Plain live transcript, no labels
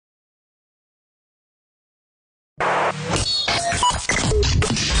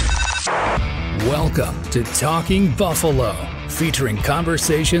Welcome to Talking Buffalo, featuring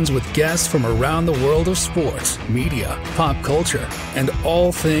conversations with guests from around the world of sports, media, pop culture, and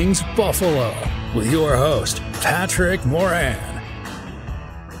all things Buffalo, with your host, Patrick Moran.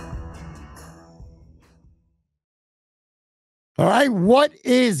 All right, what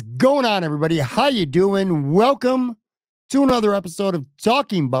is going on, everybody? How you doing? Welcome to another episode of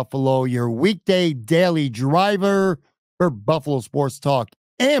Talking Buffalo, your weekday daily driver for Buffalo sports talk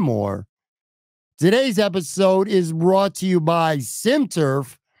and more. Today's episode is brought to you by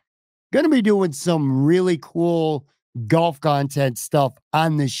SimTurf. Going to be doing some really cool golf content stuff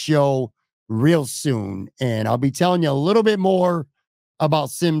on the show real soon, and I'll be telling you a little bit more about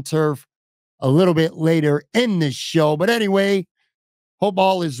SimTurf a little bit later in this show. But anyway, hope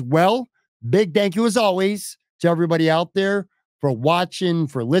all is well. Big thank you, as always, to everybody out there for watching,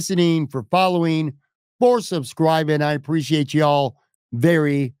 for listening, for following, for subscribing. I appreciate y'all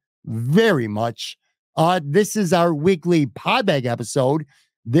very, very much. This is our weekly Podbag episode.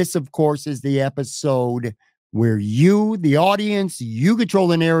 This, of course, is the episode where you, the audience, you control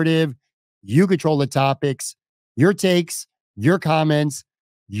the narrative, you control the topics, your takes, your comments,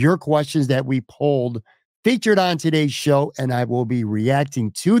 your questions that we polled, featured on today's show, and I will be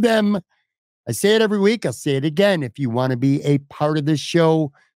reacting to them. I say it every week. I'll say it again. If you want to be a part of this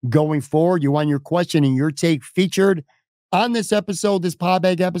show going forward, you want your question and your take featured on this episode, this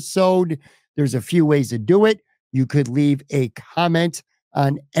Podbag episode, there's a few ways to do it. You could leave a comment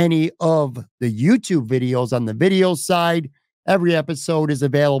on any of the YouTube videos on the video side. Every episode is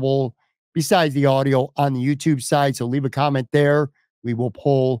available besides the audio on the YouTube side, so leave a comment there. We will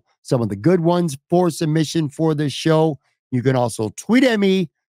pull some of the good ones for submission for this show. You can also tweet at me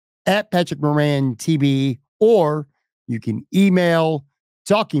at Patrick Moran TV, or you can email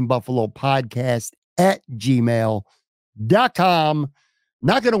talkingbuffalopodcast@gmail.com.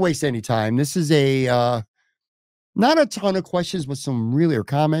 Not going to waste any time. This is not a ton of questions, but some really are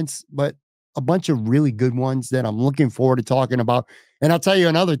comments, but a bunch of really good ones that I'm looking forward to talking about. And I'll tell you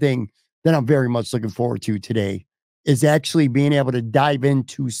another thing that I'm very much looking forward to today is actually being able to dive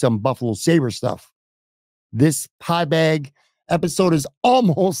into some Buffalo Sabres stuff. This Podbag episode has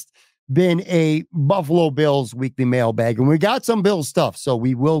almost been a Buffalo Bills weekly mailbag, and we got some Bills stuff, so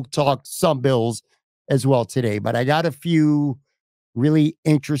we will talk some Bills as well today. But I got a few really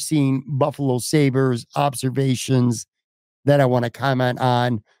interesting Buffalo Sabres observations that I want to comment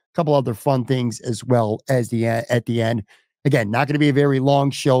on. A couple other fun things as well as at the end. Again, not going to be a very long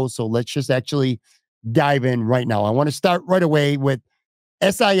show, so let's just actually dive in right now. I want to start right away with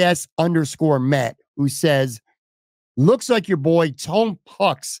SIS_Matt, who says, looks like your boy Tone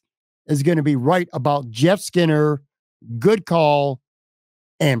Pucks is going to be right about Jeff Skinner. Good call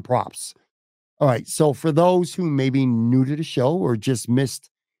and props. All right, so for those who may be new to the show or just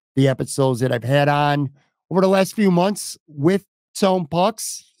missed the episodes that I've had on over the last few months with Tone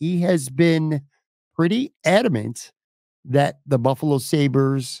Pucks, he has been pretty adamant that the Buffalo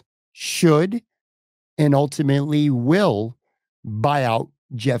Sabres should and ultimately will buy out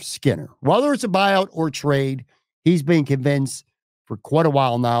Jeff Skinner. Whether it's a buyout or trade, he's been convinced for quite a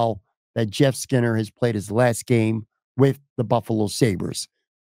while now that Jeff Skinner has played his last game with the Buffalo Sabres.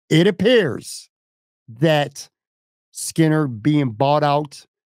 It appears that Skinner being bought out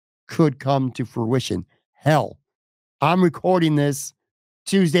could come to fruition. Hell, I'm recording this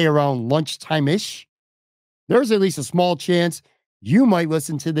Tuesday around lunchtime-ish. There's at least a small chance you might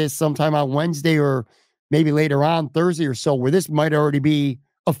listen to this sometime on Wednesday or maybe later on Thursday or so, where this might already be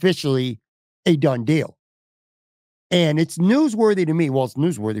officially a done deal. And it's newsworthy to me. Well, it's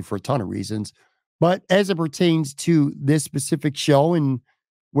newsworthy for a ton of reasons, but as it pertains to this specific show and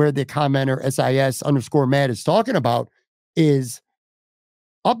where the commenter SIS_Matt is talking about is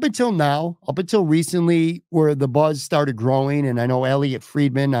up until now, up until recently, where the buzz started growing. And I know Elliot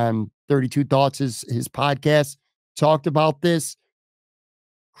Friedman on 32 Thoughts, his podcast, talked about this.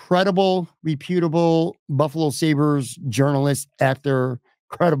 Credible, reputable Buffalo Sabres journalists after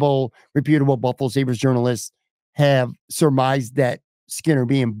credible, reputable Buffalo Sabres journalists have surmised that Skinner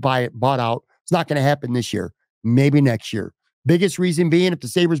being bought out is not going to happen this year, maybe next year. Biggest reason being, if the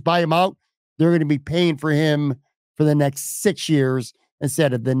Sabres buy him out, they're going to be paying for him for the next 6 years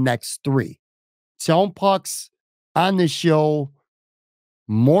instead of the next 3. Tone Pucks on this show,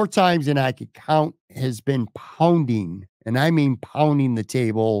 more times than I could count, has been pounding, and I mean pounding the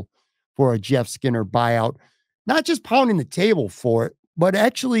table for a Jeff Skinner buyout. Not just pounding the table for it, but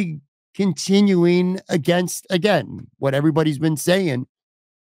actually continuing against, again, what everybody's been saying,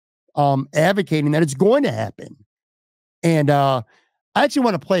 advocating that it's going to happen. And I actually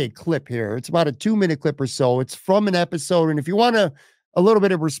want to play a clip here. It's about a 2-minute clip or so. It's from an episode. And if you want to a little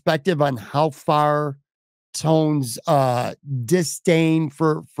bit of perspective on how far Tone's disdain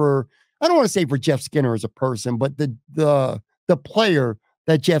for I don't want to say for Jeff Skinner as a person, but the player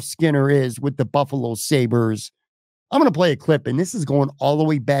that Jeff Skinner is with the Buffalo Sabres. I'm going to play a clip, and this is going all the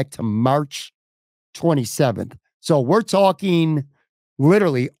way back to March 27th. So we're talking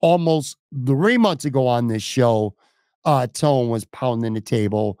literally almost 3 months ago on this show. Tone was pounding the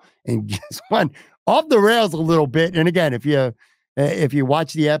table and just went off the rails a little bit. And again, if you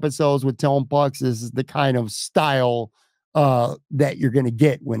watch the episodes with Tone Pucks, this is the kind of style that you're going to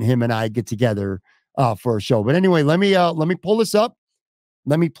get when him and I get together for a show. But anyway, let me pull this up.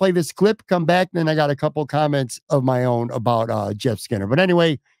 Let me play this clip, come back, then I got a couple comments of my own about Jeff Skinner. But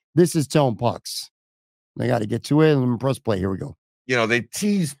anyway, this is Tone Pucks. I got to get to it. Let me press play. Here we go. You know, they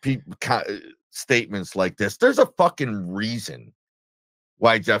tease people statements like this. There's a fucking reason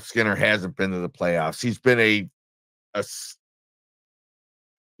why Jeff Skinner hasn't been to the playoffs. He's been a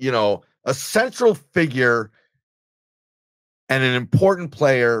central figure and an important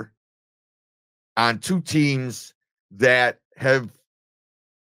player on two teams that have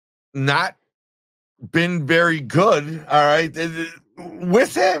not been very good. All right.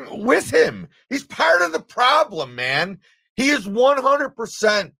 With him. He's part of the problem, man. He is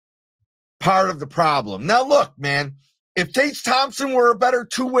 100% part of the problem. Now, look, man, if Tage Thompson were a better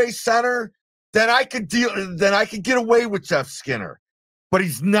two-way center, then I could get away with Jeff Skinner. But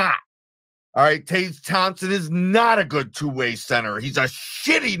he's not. All right, Tage Thompson is not a good two-way center. He's a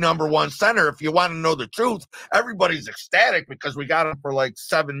shitty number one center, if you want to know the truth. Everybody's ecstatic because we got him for like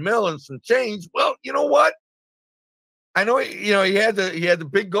 $7 million and some change. Well, you know what? I know, he had the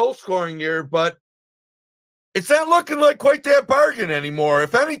big goal scoring year, but it's not looking like quite that bargain anymore.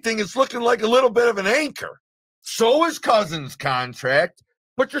 If anything, it's looking like a little bit of an anchor. So is Cousins' contract,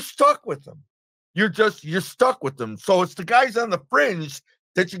 but you're stuck with them. You're stuck with them. So it's the guys on the fringe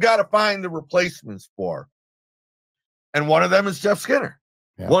that you got to find the replacements for. And one of them is Jeff Skinner.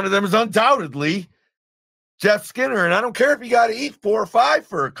 Yeah. One of them is undoubtedly Jeff Skinner. And I don't care if you got to eat 4 or 5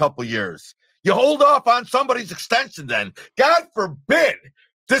 for a couple years. You hold off on somebody's extension then. God forbid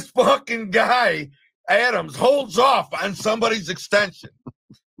this fucking guy, Adams, holds off on somebody's extension.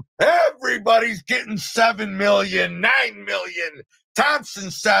 Everybody's getting $7 million, $9 million, Thompson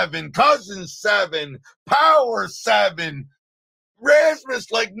 7, Cousins 7, Power 7,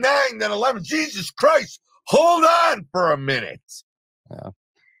 Rasmus like 9, then 11. Jesus Christ, hold on for a minute. Yeah.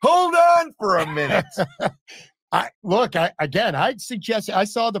 Hold on for a minute. I'd suggest, I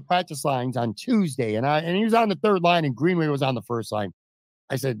saw the practice lines on Tuesday, and he was on the third line, and Greenway was on the first line.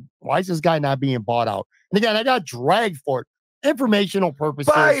 I said, why is this guy not being bought out? And again, I got dragged for it. Informational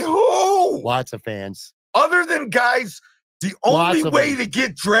purposes. By who? Lots of fans. Other than guys, the only way to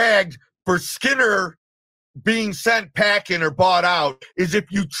get dragged for Skinner being sent packing or bought out is if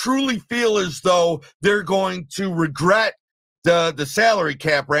you truly feel as though they're going to regret the salary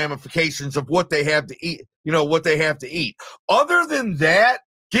cap ramifications of what they have to eat, Other than that,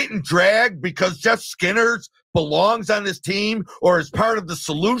 getting dragged because Jeff Skinner belongs on this team or is part of the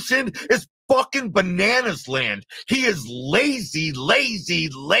solution is fucking bananas land. He is lazy.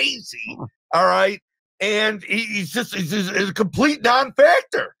 All right. And he's a complete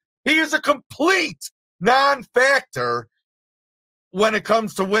non-factor. He is a complete non-factor when it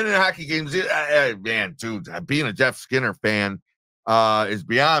comes to winning hockey games. Man, dude, being a Jeff Skinner fan is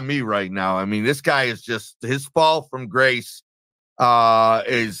beyond me right now. I mean, this guy is just, his fall from grace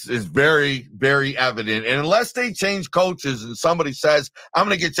is very, very evident. And unless they change coaches and somebody says, I'm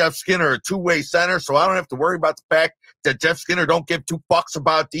going to get Jeff Skinner a two-way center so I don't have to worry about the fact that Jeff Skinner don't give 2 fucks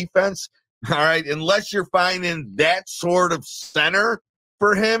about defense. All right. Unless you're finding that sort of center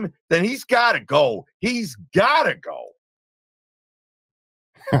for him, then he's got to go. He's got to go.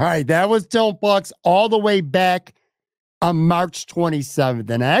 All right. That was Tone Pucks all the way back on March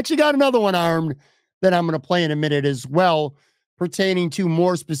 27th. And I actually got another one armed that I'm going to play in a minute as well, pertaining to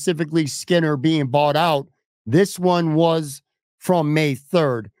more specifically Skinner being bought out. This one was from May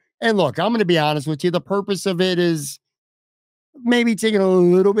 3rd. And look, I'm going to be honest with you. The purpose of it is maybe taking a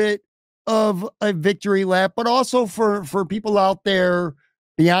little bit of a victory lap, but also for people out there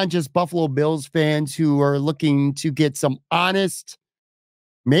beyond just Buffalo Bills fans who are looking to get some honest,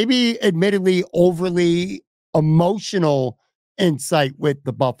 maybe admittedly overly emotional insight with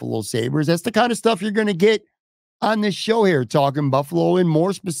the Buffalo Sabres. That's the kind of stuff you're going to get on this show here, talking Buffalo, and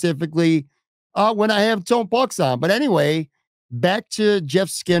more specifically when I have Tone Pucks on. But anyway, back to Jeff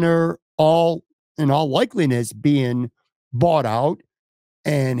Skinner, in all likeliness being bought out.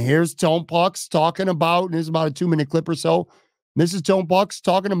 And here's Tone Pucks talking about, and this is about a 2-minute clip or so. This is Tone Pucks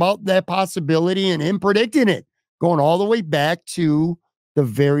talking about that possibility and him predicting it, going all the way back to the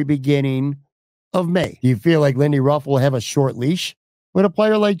very beginning of May. Do you feel like Lindy Ruff will have a short leash with a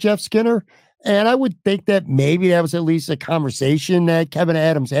player like Jeff Skinner? And I would think that maybe that was at least a conversation that Kevin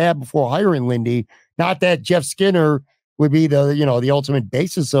Adams had before hiring Lindy. Not that Jeff Skinner would be the ultimate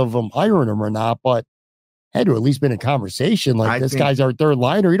basis of them hiring him or not, but had to at least been a conversation like this guy's our third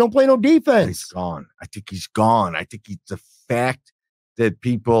liner. He don't play no defense. He's gone. I think he's gone. I think the fact that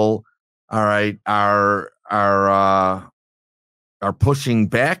people, all right, are pushing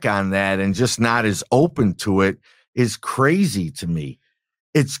back on that and just not as open to it is crazy to me.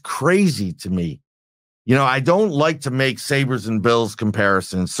 It's crazy to me. I don't like to make Sabres and Bills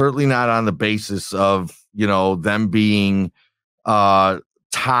comparisons, certainly not on the basis of, them being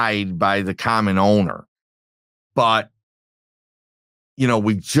tied by the common owner. But,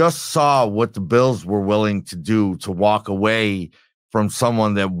 we just saw what the Bills were willing to do to walk away from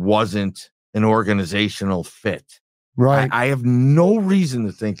someone that wasn't an organizational fit. Right. I have no reason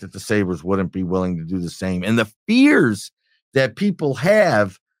to think that the Sabres wouldn't be willing to do the same. And the fears that people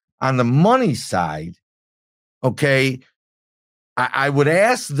have on the money side, okay, I would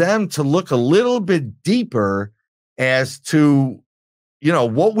ask them to look a little bit deeper as to,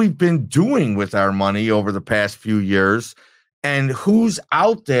 what we've been doing with our money over the past few years and who's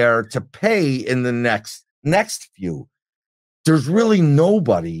out there to pay in the next few. There's really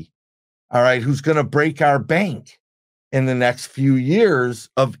nobody, all right, who's going to break our bank in the next few years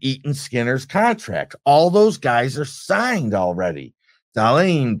of Eaton Skinner's contract. All those guys are signed already.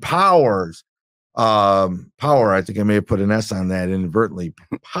 Darlene, Powers, Power, I think I may have put an S on that inadvertently.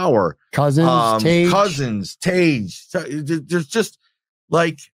 Power. Cousins, Tage. There's just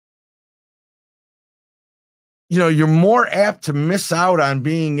like, you're more apt to miss out on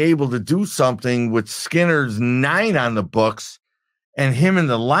being able to do something with Skinner's 9 on the books and him in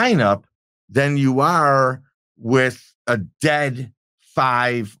the lineup than you are with a dead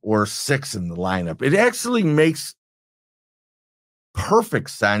 5 or 6 in the lineup. It actually makes perfect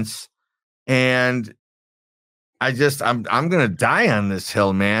sense. And I'm going to die on this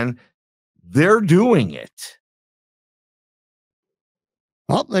hill, man. They're doing it.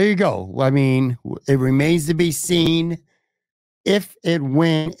 Well, there you go. I mean, it remains to be seen if and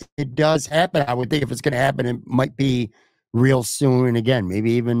when it does happen. I would think if it's going to happen, it might be real soon. And again,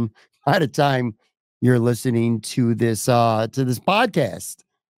 maybe even by the time you're listening to this podcast.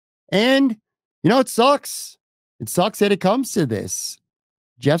 And, it sucks. It sucks that it comes to this.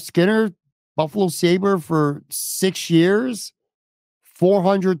 Jeff Skinner, Buffalo Sabre for 6 years,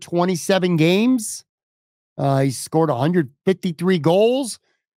 427 games. He scored 153 goals,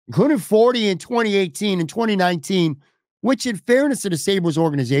 including 40 in 2018 and 2019, which in fairness to the Sabres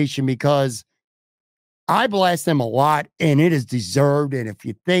organization, because I blast them a lot and it is deserved. And if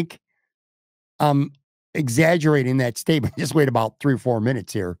you think I'm exaggerating that statement, just wait about 3 or 4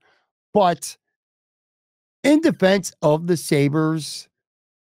 minutes here. But in defense of the Sabres,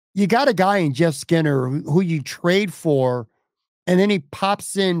 you got a guy in Jeff Skinner who you trade for, and then he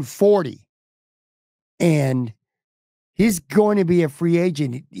pops in 40. And he's going to be a free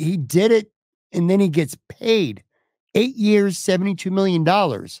agent. He did it, and then he gets paid 8 years, $72 million.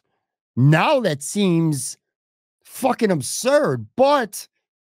 Now that seems fucking absurd. But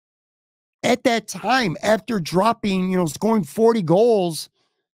at that time, after dropping, scoring 40 goals,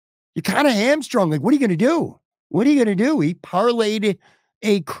 you're kind of hamstrung. Like, what are you going to do? What are you going to do? He parlayed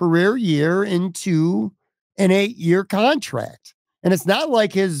a career year into an 8-year contract. And it's not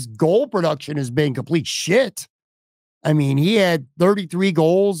like his goal production has been complete shit. I mean, he had 33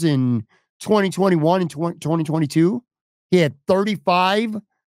 goals in 2021 and 2022. He had 35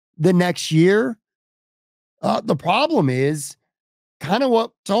 the next year. The problem is kind of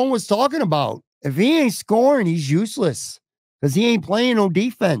what Tone was talking about. If he ain't scoring, he's useless because he ain't playing no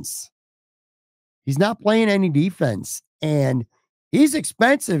defense. He's not playing any defense. And he's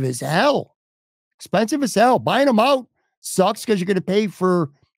expensive as hell. Expensive as hell. Buying him out sucks because you're going to pay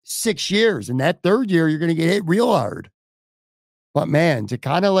for 6 years. And that third year, you're going to get hit real hard. But man, to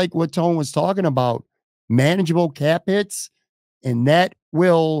kind of like what Tone was talking about, manageable cap hits, and that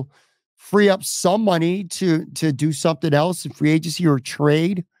will free up some money to do something else in free agency or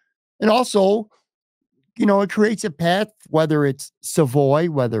trade. And also, it creates a path, whether it's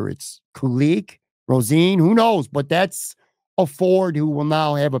Savoy, whether it's Kulik, Rosine, who knows? But that's a forward who will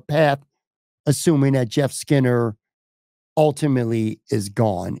now have a path, assuming that Jeff Skinner ultimately is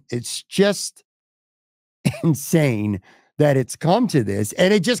gone. It's just insane that it's come to this.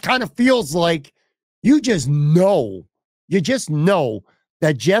 And it just kind of feels like you just know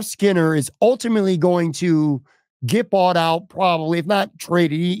that Jeff Skinner is ultimately going to get bought out, probably, if not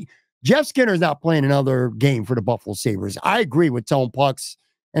traded. Jeff Skinner is not playing another game for the Buffalo Sabres. I agree with Tone Pucks.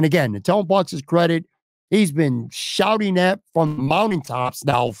 And again, to Tone Pucks' credit, he's been shouting that from the mountaintops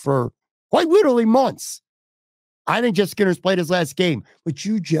now for quite literally months. I think Jeff Skinner's played his last game, but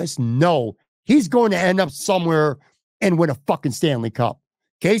you just know he's going to end up somewhere and win a fucking Stanley Cup.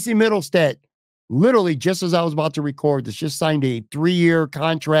 Casey Middlestat, literally just as I was about to record this, just signed a 3-year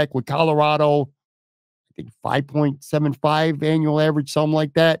contract with Colorado. I think 5.75 annual average, something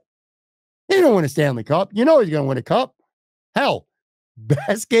like that. He don't win a Stanley Cup. You know he's going to win a cup. Hell,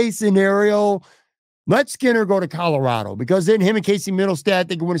 best case scenario, let Skinner go to Colorado, because then him and Casey Middlestat,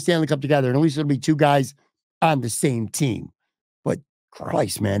 they can win a Stanley Cup together, and at least it'll be two guys on the same team. But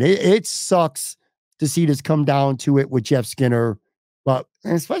Christ, man, it sucks to see this come down to it with Jeff Skinner. But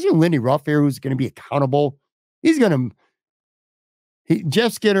especially Lindy Ruff here, who's going to be accountable.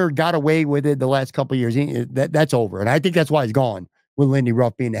 Jeff Skinner got away with it the last couple of years. That's over. And I think that's why he's gone, with Lindy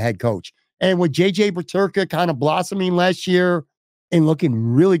Ruff being the head coach. And with JJ Peterka kind of blossoming last year and looking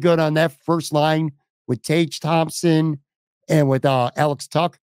really good on that first line with Tage Thompson and with Alex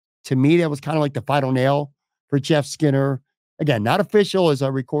Tuck, to me, that was kind of like the final nail for Jeff Skinner. Again, not official as I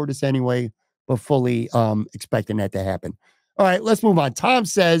record this anyway, but fully expecting that to happen. All right, let's move on. Tom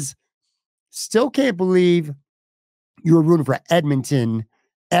says, still can't believe you were rooting for Edmonton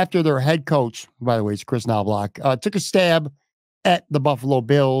after their head coach, by the way, it's Chris Knobloch, took a stab at the Buffalo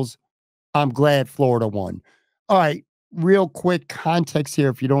Bills. I'm glad Florida won. All right, real quick context here.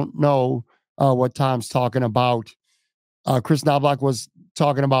 If you don't know what Tom's talking about, Chris Knobloch was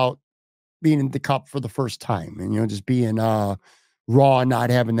talking about being in the cup for the first time and, just being raw and not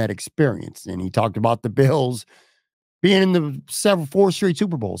having that experience. And he talked about the Bills being in the 4 straight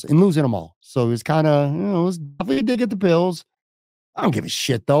Super Bowls and losing them all. So it was kind of, it was definitely a dig at the Bills. I don't give a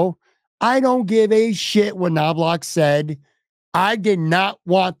shit, though. I don't give a shit what Knobloch said. I did not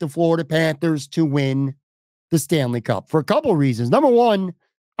want the Florida Panthers to win the Stanley Cup for a couple of reasons. Number one,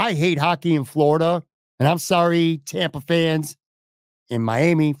 I hate hockey in Florida, and I'm sorry, Tampa fans and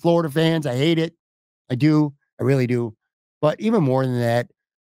Miami, Florida fans. I hate it. I do. I really do. But even more than that,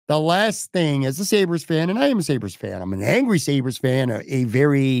 the last thing, as a Sabres fan, and I am a Sabres fan, I'm an angry Sabres fan, a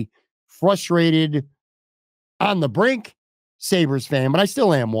very frustrated, on the brink Sabres fan, but I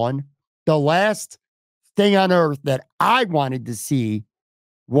still am one. The last thing on earth that I wanted to see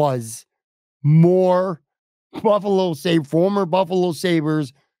was more former Buffalo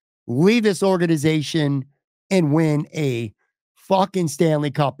Sabres leave this organization and win a fucking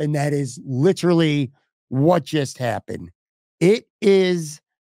Stanley Cup. And that is literally what just happened. It is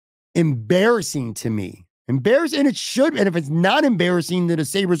embarrassing to me. Embarrassing, and it should. And if it's not embarrassing to the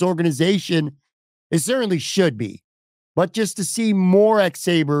Sabres organization, it certainly should be. But just to see more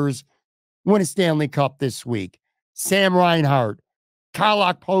ex-Sabres win a Stanley Cup this week. Sam Reinhart, Kyle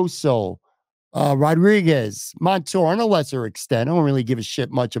Okposo, Rodriguez, Montour, on a lesser extent. I don't really give a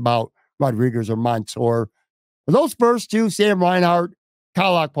shit much about Rodriguez or Montour. But those first two, Sam Reinhart,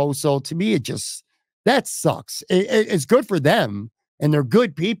 Kyle Okposo, to me, that sucks. It's good for them, and they're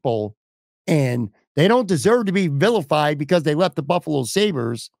good people, and they don't deserve to be vilified because they left the Buffalo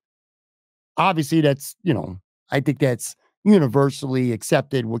Sabres. Obviously, that's, I think that's universally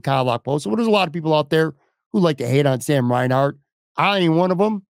accepted with Kyle Okposo. But there's a lot of people out there who like to hate on Sam Reinhart. I ain't one of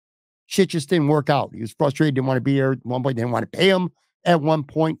them. Shit just didn't work out. He was frustrated, didn't want to be here. At one point, didn't want to pay him. At one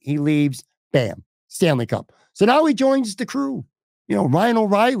point, he leaves. Bam. Stanley Cup. So now he joins the crew. Ryan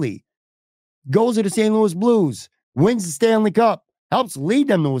O'Reilly goes to the St. Louis Blues, wins the Stanley Cup, helps lead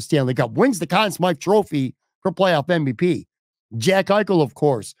them to a Stanley Cup, wins the Conn Smythe Trophy for playoff MVP. Jack Eichel, of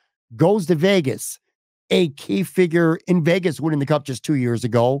course, goes to Vegas, a key figure in Vegas winning the Cup just 2 years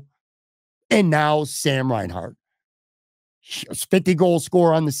ago. And now Sam Reinhart, 50-goal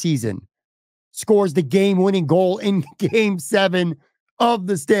scorer on the season, scores the game-winning goal in Game 7 of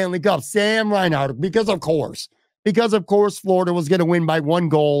the Stanley Cup. Sam Reinhart, because of course, Florida was going to win by 1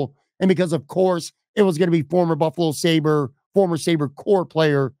 goal, and because of course, it was going to be former Sabre core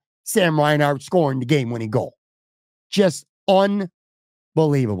player Sam Reinhart scoring the game-winning goal. Just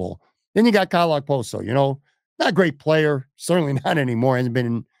unbelievable. Then you got Kyle Okposo, not a great player, certainly not anymore, hasn't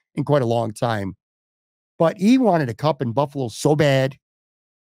been in quite a long time. But he wanted a cup in Buffalo so bad,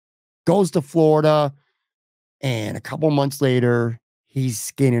 goes to Florida, and a couple months later, he's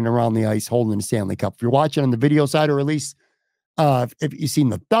skating around the ice holding the Stanley Cup. If you're watching on the video side, or at least if you've seen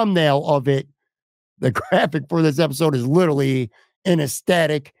the thumbnail of it, the graphic for this episode is literally an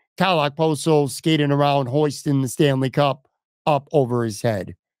ecstatic Kyle Okposo skating around, hoisting the Stanley Cup up over his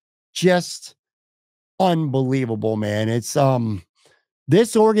head. Just unbelievable, man. It's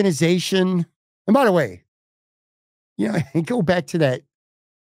this organization, and by the way, go back to that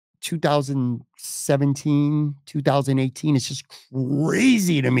 2017, 2018. It's just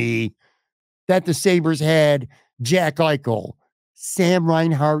crazy to me that the Sabres had Jack Eichel, Sam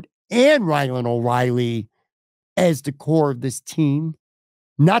Reinhart, and Ryan O'Reilly as the core of this team.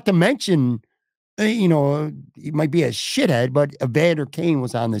 Not to mention, he might be a shithead, but Evander Kane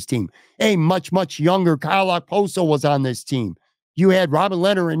was on this team. A much, much younger Kyle Okposo was on this team. You had Robin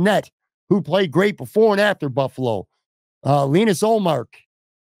Leonard and net, who played great before and after Buffalo. Linus Ullmark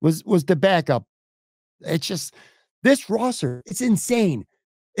was the backup. It's just, this roster, it's insane.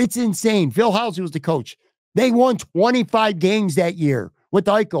 It's insane. Phil Housley was the coach. They won 25 games that year with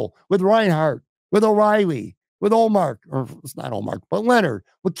Eichel, with Reinhart, with O'Reilly, with Ullmark, or it's not Ullmark, but Leonard,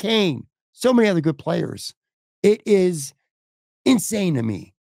 with Kane. So many other good players. It is insane to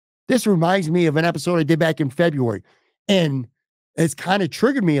me. This reminds me of an episode I did back in February. And it's kind of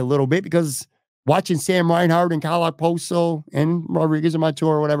triggered me a little bit because watching Sam Reinhart and Kyle Okposo and Rodriguez on my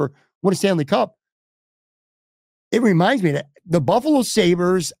tour or whatever win a Stanley Cup, it reminds me that the Buffalo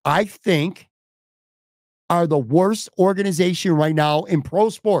Sabres, I think, are the worst organization right now in pro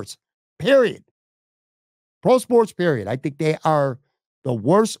sports, period. Pro sports, period. I think they are the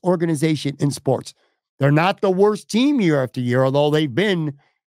worst organization in sports. They're not the worst team year after year, although they've been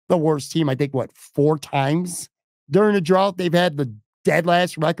the worst team, I think, 4 times during the drought. They've had the dead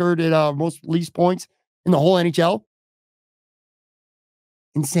last record at most least points in the whole NHL.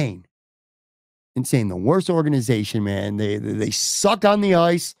 Insane. Insane. The worst organization, man. They suck on the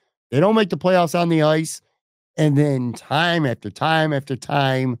ice. They don't make the playoffs on the ice. And then time after time after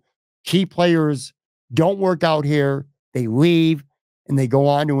time, key players don't work out here. They leave and they go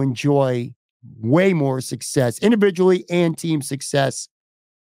on to enjoy way more success, individually and team success,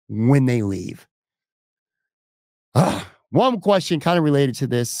 when they leave. One question kind of related to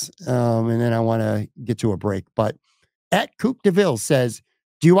this, and then I want to get to a break. But at Coop DeVille says,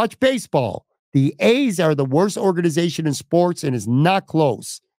 do you watch baseball? The A's are the worst organization in sports and is not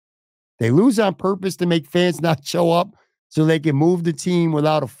close. They lose on purpose to make fans not show up so they can move the team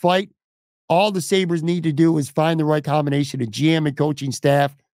without a fight. All the Sabres need to do is find the right combination of GM and coaching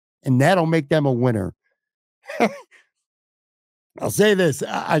staff, and that'll make them a winner. I'll say this.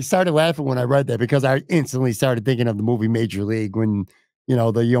 I started laughing when I read that because I instantly started thinking of the movie Major League when,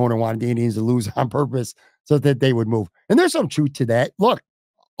 the owner wanted the Indians to lose on purpose so that they would move. And there's some truth to that. Look,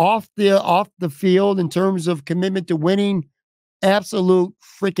 off the field in terms of commitment to winning, absolute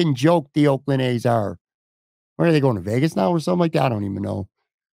freaking joke the Oakland A's are. Where are they going, to Vegas now or something like that? I don't even know.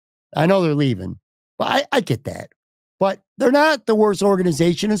 I know they're leaving, but I get that. But they're not the worst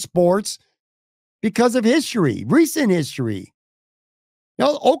organization in sports because of history, recent history.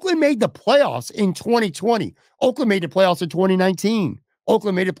 Oakland made the playoffs in 2020. Oakland made the playoffs in 2019.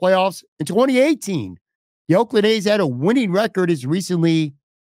 Oakland made the playoffs in 2018. The Oakland A's had a winning record as recently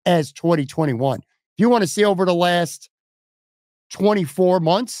as 2021. If you want to see over the last 24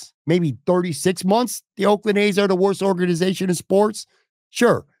 months, maybe 36 months, the Oakland A's are the worst organization in sports,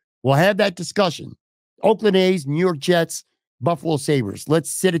 sure, we'll have that discussion. Oakland A's, New York Jets, Buffalo Sabres.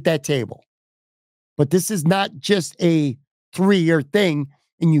 Let's sit at that table. But this is not just a 3-year thing,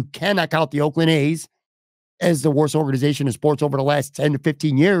 and you cannot count the Oakland A's as the worst organization in sports over the last 10 to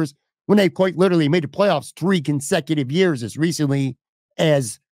 15 years when they quite literally made the playoffs 3 consecutive years as recently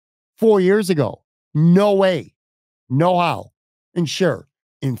as 4 years ago. No way. No how. And sure,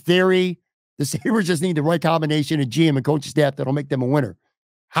 in theory, the Sabres just need the right combination of GM and coaching staff that'll make them a winner.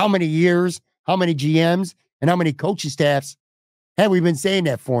 How many years, how many GMs, and how many coaching staffs have we been saying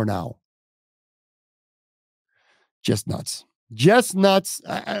that for now? Just nuts. Just nuts.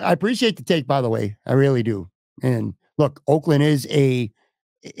 I appreciate the take, by the way. I really do. And look, Oakland is a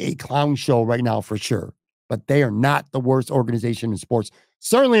clown show right now for sure, but they are not the worst organization in sports.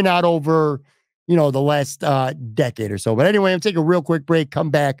 Certainly not over, the last decade or so. But anyway, I'm taking a real quick break. Come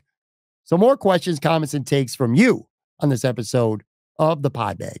back. Some more questions, comments, and takes from you on this episode of the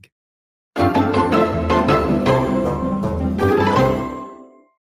Podbag.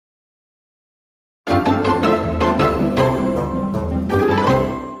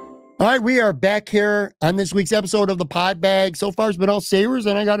 All right, we are back here on this week's episode of the Podbag. So far, it's been all Sabres,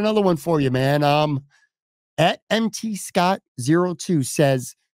 and I got another one for you, man. At MT Scott 02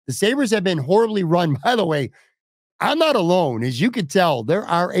 says, the Sabres have been horribly run. By the way, I'm not alone. As you can tell, there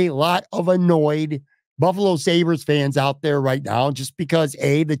are a lot of annoyed Buffalo Sabres fans out there right now just because,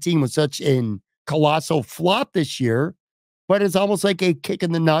 A, the team was such a colossal flop this year, but it's almost like a kick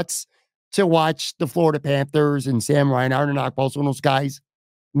in the nuts to watch the Florida Panthers and Sam Reinhart and Okposo and those guys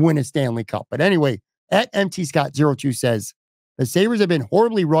win a Stanley Cup. But anyway, at MT Scott 02 says, the Sabres have been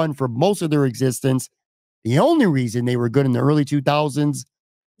horribly run for most of their existence. The only reason they were good in the early 2000s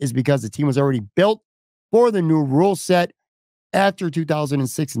is because the team was already built for the new rule set. After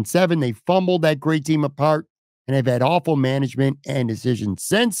 2006 and 7, they fumbled that great team apart and have had awful management and decisions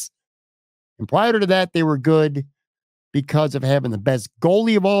since. And prior to that, they were good because of having the best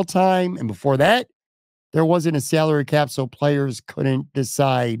goalie of all time. And before that, there wasn't a salary cap, so players couldn't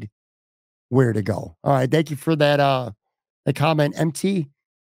decide where to go. All right, thank you for that comment, MT.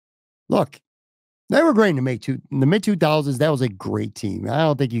 Look, they were great in the mid-2000s. That was a great team. I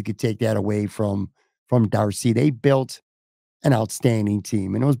don't think you could take that away from Darcy. They built an outstanding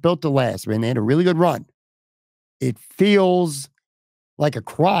team, and it was built to last, man. They had a really good run. It feels like a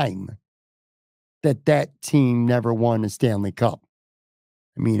crime that team never won a Stanley Cup.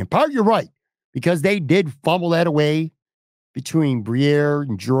 I mean, in part, you're right, because they did fumble that away between Briere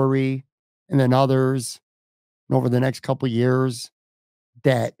and Drury and then others. And over the next couple of years,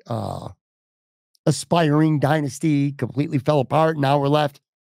 that aspiring dynasty completely fell apart. Now we're left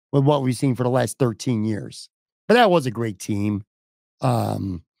with what we've seen for the last 13 years. But that was a great team. I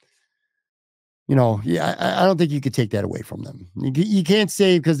don't think you could take that away from them. You can't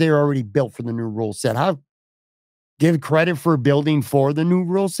say because they were already built for the new rule set. Give credit for building for the new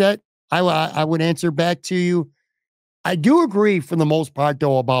rule set. I would answer back to you. I do agree for the most part,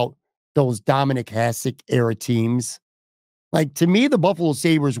 though, about those Dominic Hasek era teams. Like, to me, the Buffalo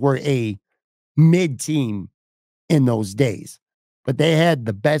Sabres were a mid team in those days, but they had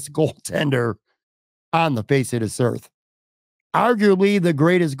the best goaltender on the face of this earth. Arguably the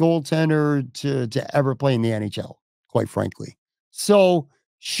greatest goaltender to ever play in the NHL, quite frankly. So,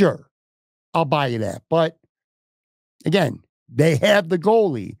 sure, I'll buy you that. But again, they have the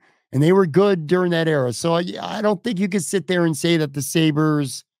goalie, and they were good during that era. So I don't think you could sit there and say that the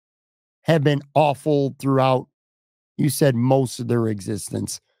Sabres have been awful throughout, you said, most of their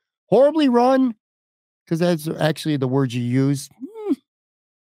existence. Horribly run, because that's actually the word you use.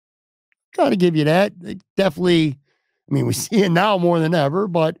 Gotta give you that. They definitely, I mean, we see it now more than ever,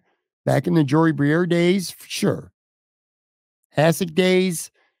 but back in the Jory Briere days, sure. Hasek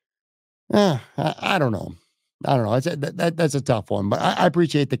days, I don't know. That's a tough one, but I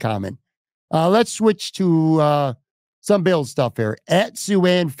appreciate the comment. Let's switch to some Bills stuff here. At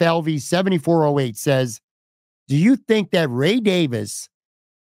Suan Falvey 7408 says, do you think that Ray Davis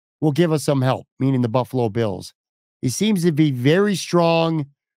will give us some help, meaning the Buffalo Bills? He seems to be very strong.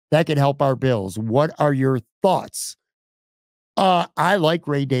 That could help our Bills. What are your thoughts? I like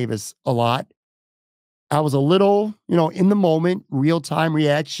Ray Davis a lot. I was a little, in the moment, real-time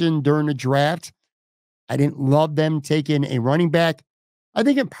reaction during the draft. I didn't love them taking a running back. I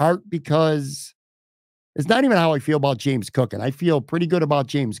think in part because it's not even how I feel about James Cook, and I feel pretty good about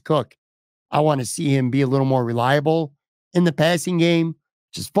James Cook. I want to see him be a little more reliable in the passing game,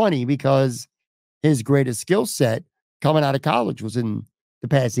 which is funny because his greatest skill set coming out of college was in the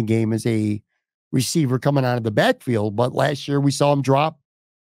passing game as a receiver coming out of the backfield. But last year we saw him drop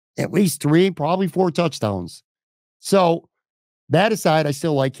at least 3, probably 4 touchdowns. So that aside, I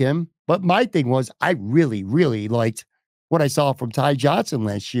still like him. But my thing was, I really, really liked what I saw from Ty Johnson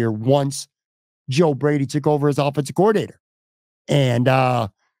last year once Joe Brady took over as offensive coordinator. And I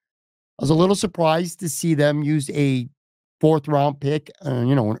was a little surprised to see them use a 4th-round pick,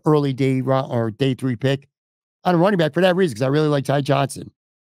 an early day or day 3 pick on a running back for that reason, because I really like Ty Johnson.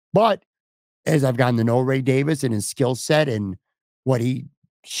 But as I've gotten to know Ray Davis and his skill set and what he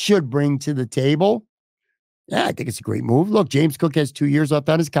should bring to the table, yeah, I think it's a great move. Look, James Cook has 2 years left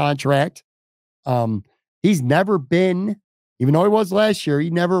on his contract. He's never been, even though he was last year, he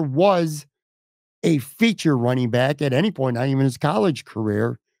never was a feature running back at any point, not even his college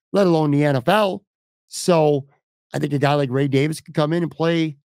career, let alone the NFL. So I think a guy like Ray Davis could come in and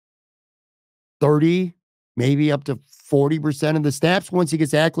play 30, maybe up to 40% of the snaps once he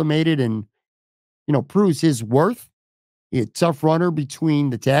gets acclimated and, proves his worth. He's a tough runner between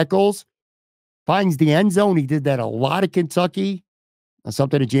the tackles, finds the end zone. He did that a lot at Kentucky,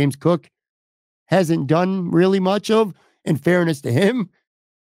 something that James Cook hasn't done really much of. In fairness to him,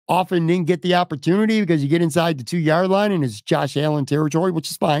 often didn't get the opportunity because you get inside the 2-yard line and it's Josh Allen territory, which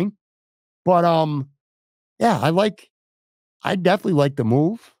is fine. But yeah, I definitely like the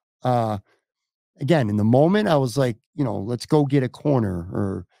move. Again, in the moment, I was like, let's go get a corner,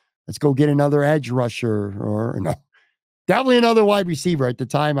 or let's go get another edge rusher, or definitely another wide receiver. At the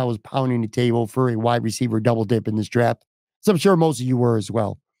time, I was pounding the table for a wide receiver double dip in this draft. So I'm sure most of you were as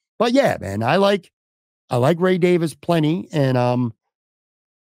well. But yeah, man, I like Ray Davis plenty, and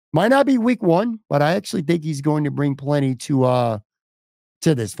might not be week 1, but I actually think he's going to bring plenty to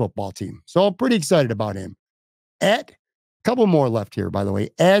this football team. So I'm pretty excited about him. A couple more left here, by the way.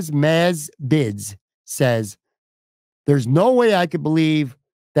 As Maz Bids says, there's no way I could believe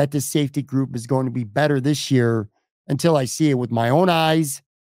that the safety group is going to be better this year until I see it with my own eyes.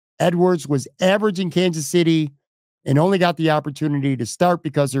 Edwards was average in Kansas City and only got the opportunity to start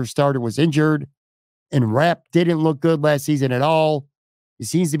because their starter was injured. And Rapp didn't look good last season at all. He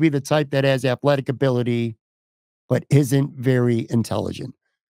seems to be the type that has athletic ability, but isn't very intelligent.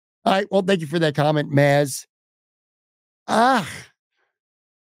 All right. Well, thank you for that comment, Maz. I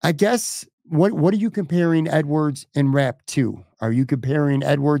guess, what are you comparing Edwards and Rapp to? Are you comparing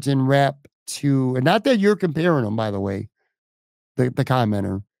Edwards and Rapp to, and not that you're comparing them, by the way, the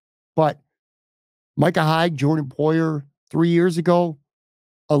commenter, but Micah Hyde, Jordan Poyer 3 years ago,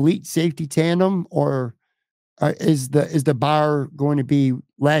 elite safety tandem, or is the bar going to be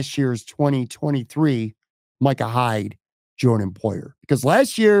last year's 2023 Micah Hyde, Jordan Poyer? Because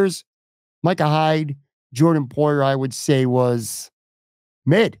last year's Micah Hyde, Jordan Poyer, I would say, was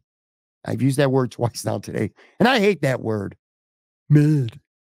mid. I've used that word twice now today, and I hate that word, mid.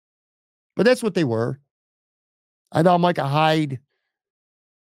 But that's what they were. I thought Micah Hyde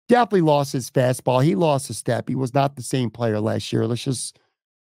definitely lost his fastball. He lost a step. He was not the same player last year. Let's just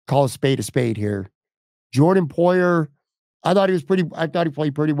call a spade here. Jordan Poyer, I thought he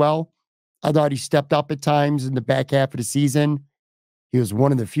played pretty well. I thought he stepped up at times in the back half of the season. He was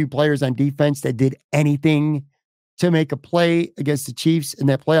one of the few players on defense that did anything to make a play against the Chiefs in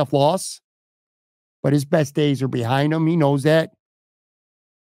that playoff loss. But his best days are behind him. He knows that.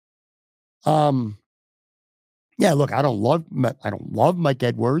 Yeah, look, I don't love Mike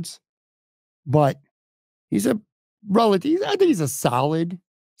Edwards, but he's a relative. I think he's a solid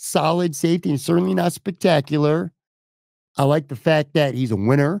safety, and certainly not spectacular. I like the fact that he's a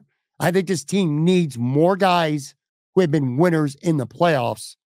winner. I think this team needs more guys who have been winners in the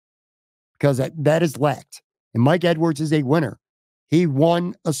playoffs, because that is lacked. And Mike Edwards is a winner. He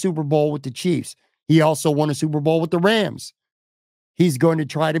won a Super Bowl with the Chiefs. He also won a Super Bowl with the Rams. He's going to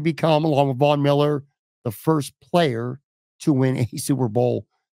try to become, along with Von Miller, the first player to win a Super Bowl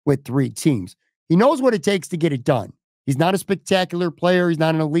with 3 teams. He knows what it takes to get it done. He's not a spectacular player. He's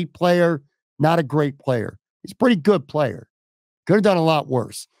not an elite player, not a great player. He's a pretty good player. Could have done a lot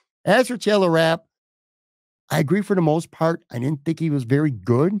worse. As for Taylor Rapp, I agree for the most part. I didn't think he was very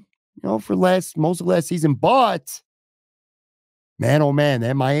good, for most of last season. But, man, oh man,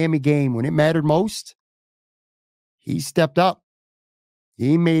 that Miami game, when it mattered most, he stepped up.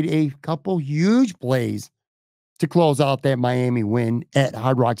 He made a couple huge plays to close out that Miami win at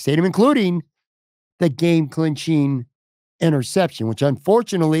Hard Rock Stadium, including the game-clinching interception, which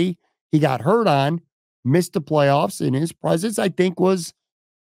unfortunately he got hurt on, missed the playoffs, and his presence, I think, was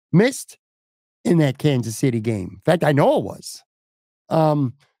missed in that Kansas City game. In fact, I know it was.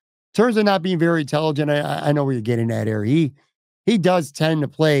 Terms of not being very intelligent, I know where you're getting at here. He does tend to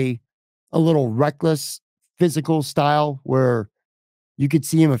play a little reckless, physical style where you could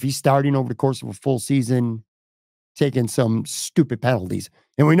see him, if he's starting over the course of a full season, taking some stupid penalties.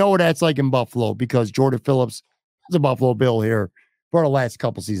 And we know what that's like in Buffalo, because Jordan Phillips is a Buffalo Bill here for the last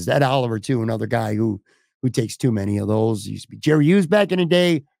couple seasons. Ed Oliver, too, another guy who takes too many of those. He used to be Jerry Hughes back in the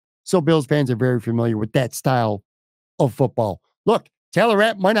day. So Bills fans are very familiar with that style of football. Look, Taylor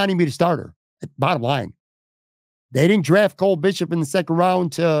Rapp might not even be the starter. Bottom line, they didn't draft Cole Bishop in the second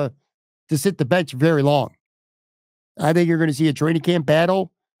round to sit the bench very long. I think you're going to see a training camp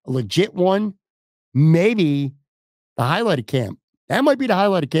battle, a legit one. Maybe the highlight of camp. That might be the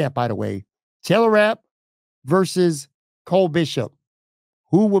highlight of camp, by the way. Taylor Rapp versus Cole Bishop.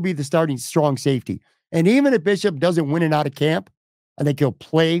 Who will be the starting strong safety? And even if Bishop doesn't win it out of camp, I think he'll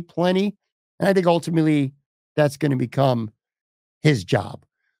play plenty. And I think ultimately that's going to become his job.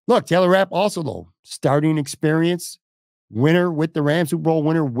 Look, Taylor Rapp also, though, starting experience, winner with the Rams, Super Bowl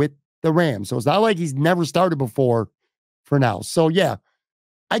winner with the Rams. So it's not like he's never started before for now. So yeah,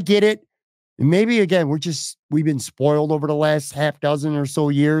 I get it. And maybe again, we've been spoiled over the last half dozen or so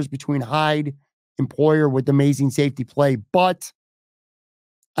years between Hyde and Poyer with amazing safety play. But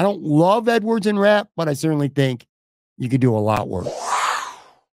I don't love Edwards and Rapp, but I certainly think you could do a lot worse.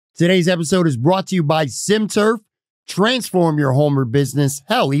 Today's episode is brought to you by SimTurf. Transform your home or business,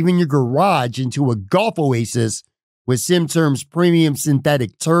 hell, even your garage, into a golf oasis with SimTurf's premium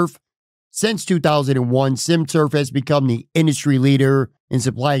synthetic turf. Since 2001, SimTurf has become the industry leader in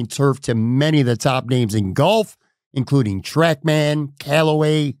supplying turf to many of the top names in golf, including TrackMan,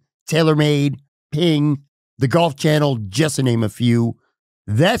 Callaway, TaylorMade, Ping, the Golf Channel, just to name a few.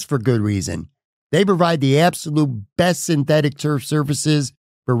 That's for good reason. They provide the absolute best synthetic turf surfaces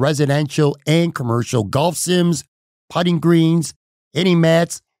for residential and commercial golf sims, putting greens, hitting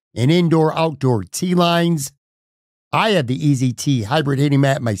mats, and indoor-outdoor tee lines. I have the Easy Tee hybrid hitting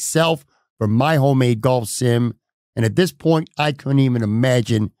mat myself for my homemade golf sim. And at this point, I couldn't even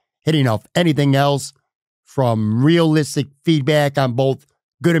imagine hitting off anything else from realistic feedback on both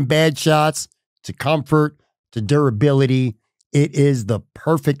good and bad shots to comfort to durability. It is the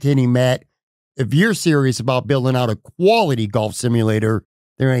perfect hitting mat. If you're serious about building out a quality golf simulator,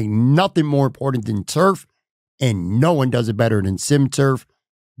 there ain't nothing more important than turf, and no one does it better than SimTurf.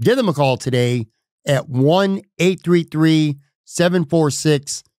 Give them a call today at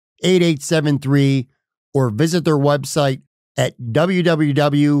 1-833-746-8873 or visit their website at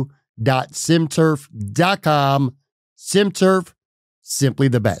www.simturf.com. SimTurf, simply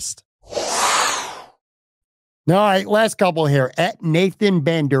the best. All right, last couple here. At Nathan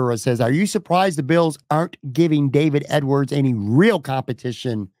Bandura says, are you surprised the Bills aren't giving David Edwards any real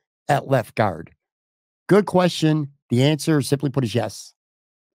competition at left guard? Good question. The answer, simply put, is yes.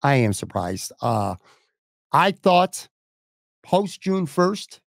 I am surprised. I thought post June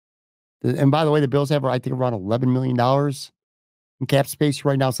 1st, and by the way, the Bills have, I think, around $11 million in cap space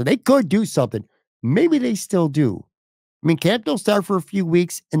right now, so they could do something. Maybe they still do. I mean, camp don't start for a few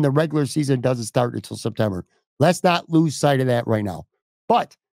weeks, and the regular season doesn't start until September. Let's not lose sight of that right now.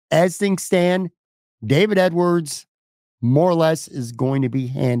 But as things stand, David Edwards, more or less, is going to be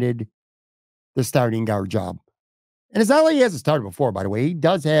handed the starting guard job. And it's not like he hasn't started before, by the way. He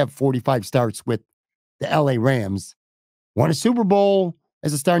does have 45 starts with the LA Rams. Won a Super Bowl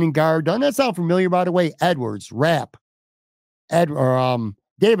as a starting guard. Doesn't that sound familiar, by the way? Edwards, Rapp,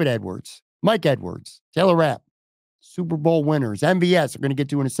 David Edwards, Mike Edwards, Taylor Rapp, Super Bowl winners. MVS, we're going to get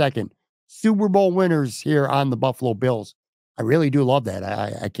to in a second. Super Bowl winners here on the Buffalo Bills. I really do love that.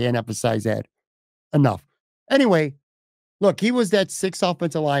 I can't emphasize that enough. Anyway, look, he was that 6th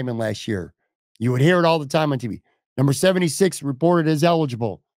offensive lineman last year. You would hear it all the time on TV. Number 76 reported as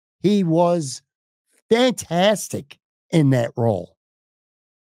eligible. He was fantastic in that role.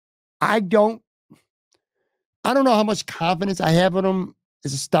 I don't know how much confidence I have in him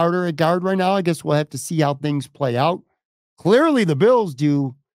as a starter at guard right now. I guess we'll have to see how things play out. Clearly, the Bills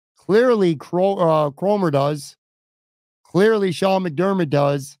do. Clearly, Cromer does. Clearly, Sean McDermott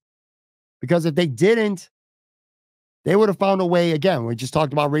does. Because if they didn't, they would have found a way. Again, we just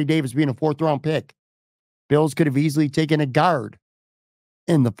talked about Ray Davis being a 4th-round pick. Bills could have easily taken a guard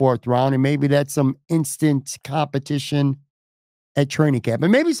in the 4th round, and maybe that's some instant competition at training camp.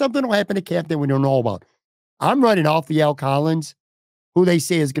 And maybe something will happen at camp that we don't know about. I'm running off the Al Collins, who they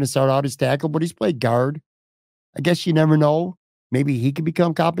say is going to start out as tackle, but he's played guard. I guess you never know. Maybe he could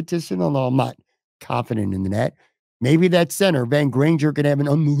become competition, although I'm not confident in that. Maybe that center, Van Granger, could have an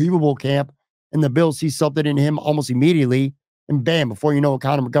unbelievable camp, and the Bills see something in him almost immediately, and bam, before you know it,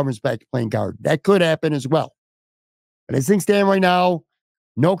 Connor McGovern's back to playing guard. That could happen as well. But as things stand right now,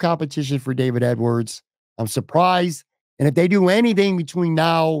 no competition for David Edwards. I'm surprised. And if they do anything between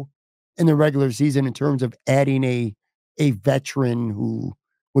now and the regular season in terms of adding a veteran who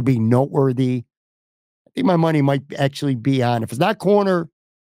would be noteworthy, I think my money might actually be on, if it's not corner,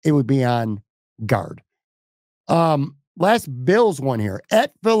 it would be on guard. Last Bills one here.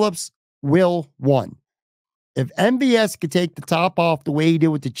 At Phillips Will 1. If MVS could take the top off the way he did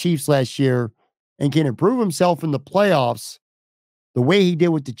with the Chiefs last year and can improve himself in the playoffs the way he did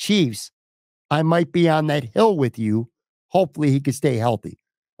with the Chiefs, I might be on that hill with you. Hopefully he could stay healthy.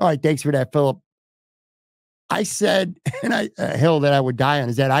 All right, thanks for that, Philip. I said, and a hill that I would die on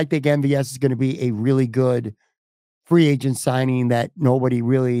is that I think MVS is going to be a really good free agent signing that nobody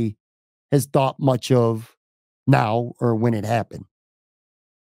really has thought much of now or when it happened.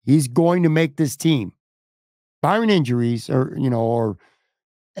 He's going to make this team, barring injuries or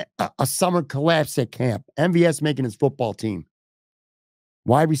a summer collapse at camp. MVS making his football team.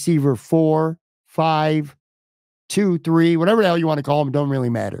 Wide receiver 4, 5, 2, 3, whatever the hell you want to call him, don't really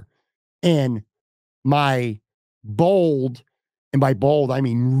matter. And my bold, and by bold, I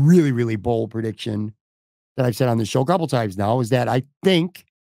mean really, really bold prediction that I've said on the show a couple times now is that I think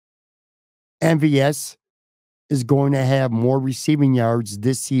MVS is going to have more receiving yards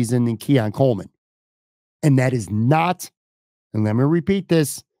this season than Keon Coleman. And that is not, and let me repeat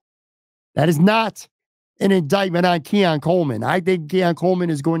this, that is not an indictment on Keon Coleman. I think Keon Coleman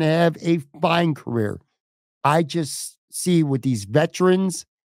is going to have a fine career. I just see with these veterans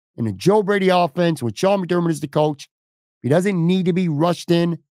in a Joe Brady offense, with Sean McDermott as the coach, he doesn't need to be rushed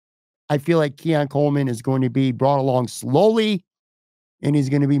in. I feel like Keon Coleman is going to be brought along slowly, and he's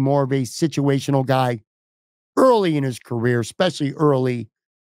going to be more of a situational guy early in his career, especially early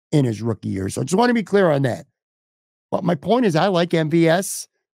in his rookie year. So I just want to be clear on that. But my point is, I like MVS.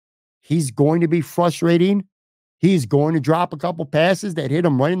 He's going to be frustrating. He's going to drop a couple passes that hit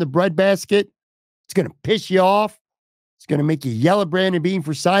him right in the breadbasket. It's going to piss you off. It's going to make you yell at Brandon Beane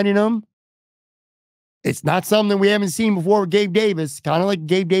for signing him. It's not something we haven't seen before with Gabe Davis, kind of like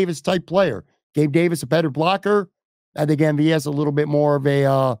Gabe Davis type player. Gabe Davis, a better blocker. I think MVS a little bit more of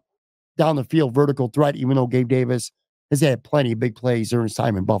a down the field vertical threat, even though Gabe Davis has had plenty of big plays during his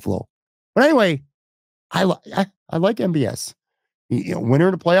time in Buffalo. But anyway, I like MVS. Winner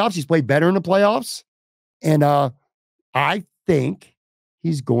in the playoffs. He's played better in the playoffs. And I think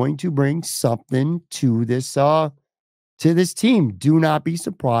he's going to bring something to this team. Do not be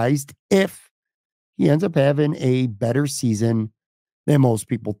surprised if he ends up having a better season than most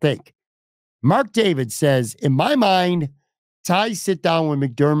people think. Mark David says, in my mind, Ty's sit down with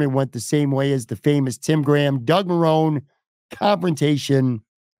McDermott went the same way as the famous Tim Graham, Doug Marrone confrontation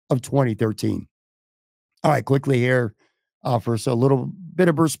of 2013. All right, quickly here for a little bit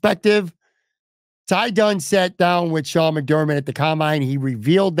of perspective. Ty Dunn sat down with Sean McDermott at the Combine. He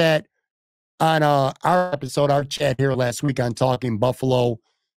revealed that on our episode, our chat here last week on Talking Buffalo.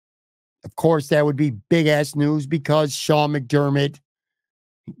 Of course, that would be big-ass news because Sean McDermott,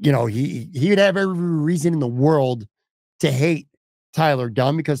 he'd have every reason in the world to hate Tyler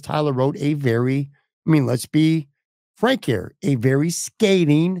Dunn because Tyler wrote let's be frank here, a very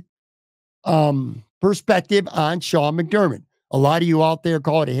scathing perspective on Sean McDermott. A lot of you out there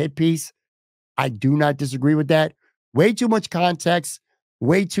call it a hit piece. I do not disagree with that. Way too much context,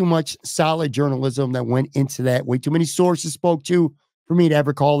 way too much solid journalism that went into that. Way too many sources spoke to for me to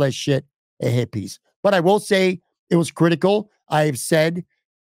ever call that shit a hit piece. But I will say it was critical. I have said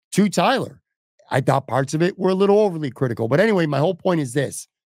to Tyler, I thought parts of it were a little overly critical. But anyway, my whole point is this.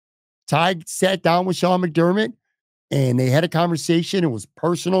 Ty sat down with Sean McDermott and they had a conversation. It was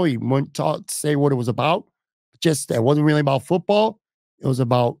personal. He wouldn't say what it was about. It wasn't really about football. It was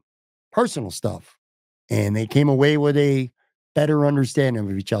about personal stuff. And they came away with a better understanding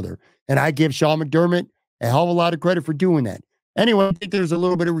of each other. And I give Sean McDermott a hell of a lot of credit for doing that. Anyway, I think there's a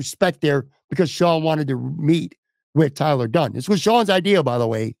little bit of respect there because Sean wanted to meet with Tyler Dunn. This was Sean's idea, by the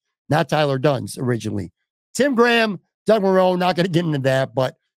way, not Tyler Dunn's originally. Tim Graham, Doug Marrone, not going to get into that,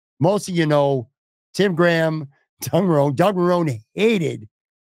 but most of you know Tim Graham, Doug Marrone hated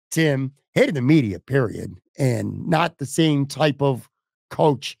the media, period, and not the same type of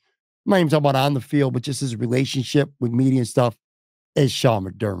coach. I'm not even talking about on the field, but just his relationship with media and stuff as Sean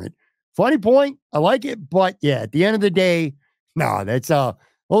McDermott. Funny point. I like it, but yeah, at the end of the day, no,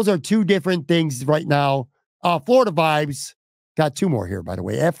 those are two different things right now. Florida Vibes, got two more here, by the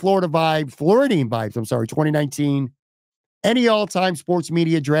way. At Floridian Vibes, 2019. Any all-time sports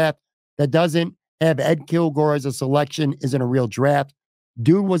media draft that doesn't have Ed Kilgore as a selection isn't a real draft.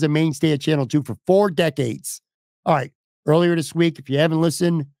 Dude was a mainstay at Channel 2 for 4 decades. All right, earlier this week, if you haven't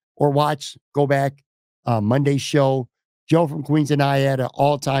listened or watched, go back. Monday's show. Joe from Queens and I had an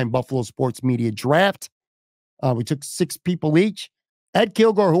all-time Buffalo sports media draft. We took 6 people each. Ed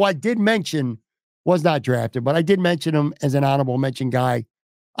Kilgore, who I did mention, was not drafted, but I did mention him as an honorable mention guy.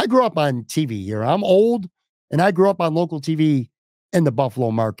 I grew up on TV here. I'm old, and I grew up on local TV in the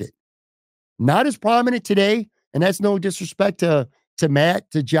Buffalo market. Not as prominent today, and that's no disrespect to Matt,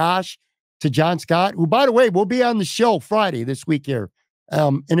 to Josh, to John Scott, who, by the way, will be on the show Friday this week here.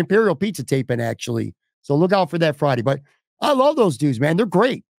 An Imperial Pizza taping, actually. So look out for that Friday. But I love those dudes, man. They're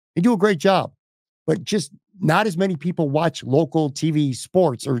great. They do a great job. But just not as many people watch local TV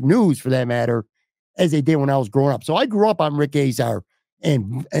sports or news, for that matter, as they did when I was growing up. So I grew up on Rick Azar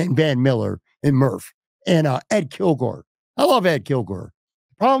and Van Miller and Murph and Ed Kilgore. I love Ed Kilgore.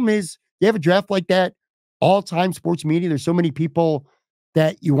 The problem is, you have a draft like that, all-time sports media, there's so many people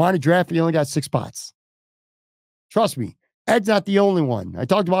that you want to draft, and you only got 6 spots. Trust me, Ed's not the only one. I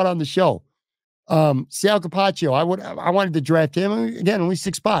talked about it on the show. Sal Capaccio, I wanted to draft him. Again, only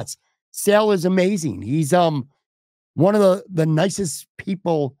 6 spots. Sal is amazing. He's one of the nicest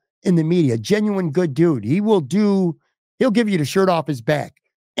people in the media, genuine good dude. He'll give you the shirt off his back.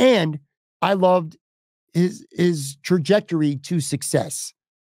 And I loved his trajectory to success.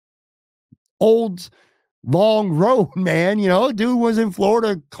 Old, long road, man. Dude was in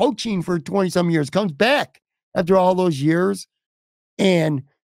Florida coaching for 20-some years, comes back after all those years, and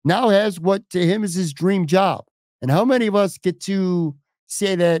now has what to him is his dream job. And how many of us get to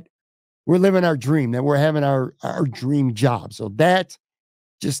say that we're living our dream, that we're having our dream job? So that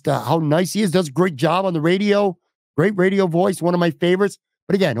just how nice he is. Does a great job on the radio. Great radio voice, one of my favorites.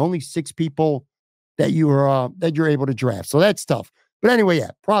 But again, only 6 people that you're able to draft. So that's tough. But anyway, yeah,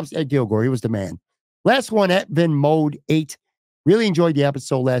 props Ed Kilgore. He was the man. Last one at Vin Mode 8. Really enjoyed the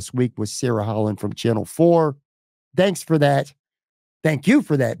episode last week with Sarah Holland from Channel 4. Thanks for that. Thank you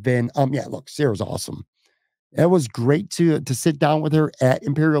for that, Vin. Yeah, look, Sarah's awesome. It was great to sit down with her at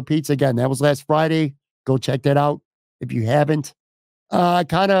Imperial Pizza. Again, that was last Friday. Go check that out if you haven't. I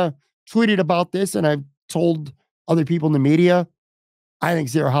kind of tweeted about this, and I've told other people in the media, I think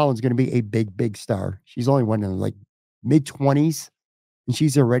Sarah Holland's going to be a big, big star. She's only one in like mid-20s, and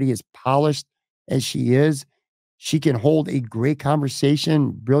she's already as polished as she is. She can hold a great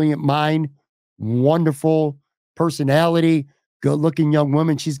conversation, brilliant mind, wonderful personality, good-looking young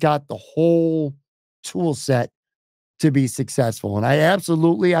woman. She's got the whole tool set to be successful. And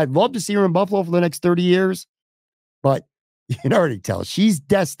I'd love to see her in Buffalo for the next 30 years, but you can already tell she's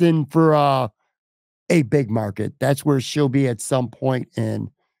destined for a big market. That's where she'll be at some point, and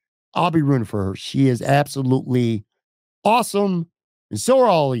I'll be rooting for her. She is absolutely awesome, and so are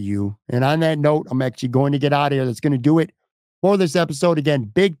all of you. And on that note, I'm actually going to get out of here. That's going to do it for this episode. Again,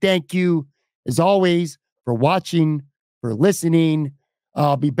 big thank you, as always, for watching, for listening.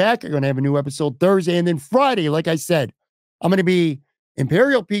 I'll be back. I'm going to have a new episode Thursday, and then Friday, like I said, I'm going to be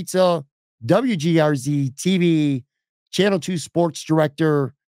Imperial Pizza, WGRZ TV, Channel 2 Sports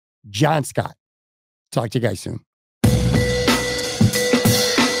Director, John Scott. Talk to you guys soon.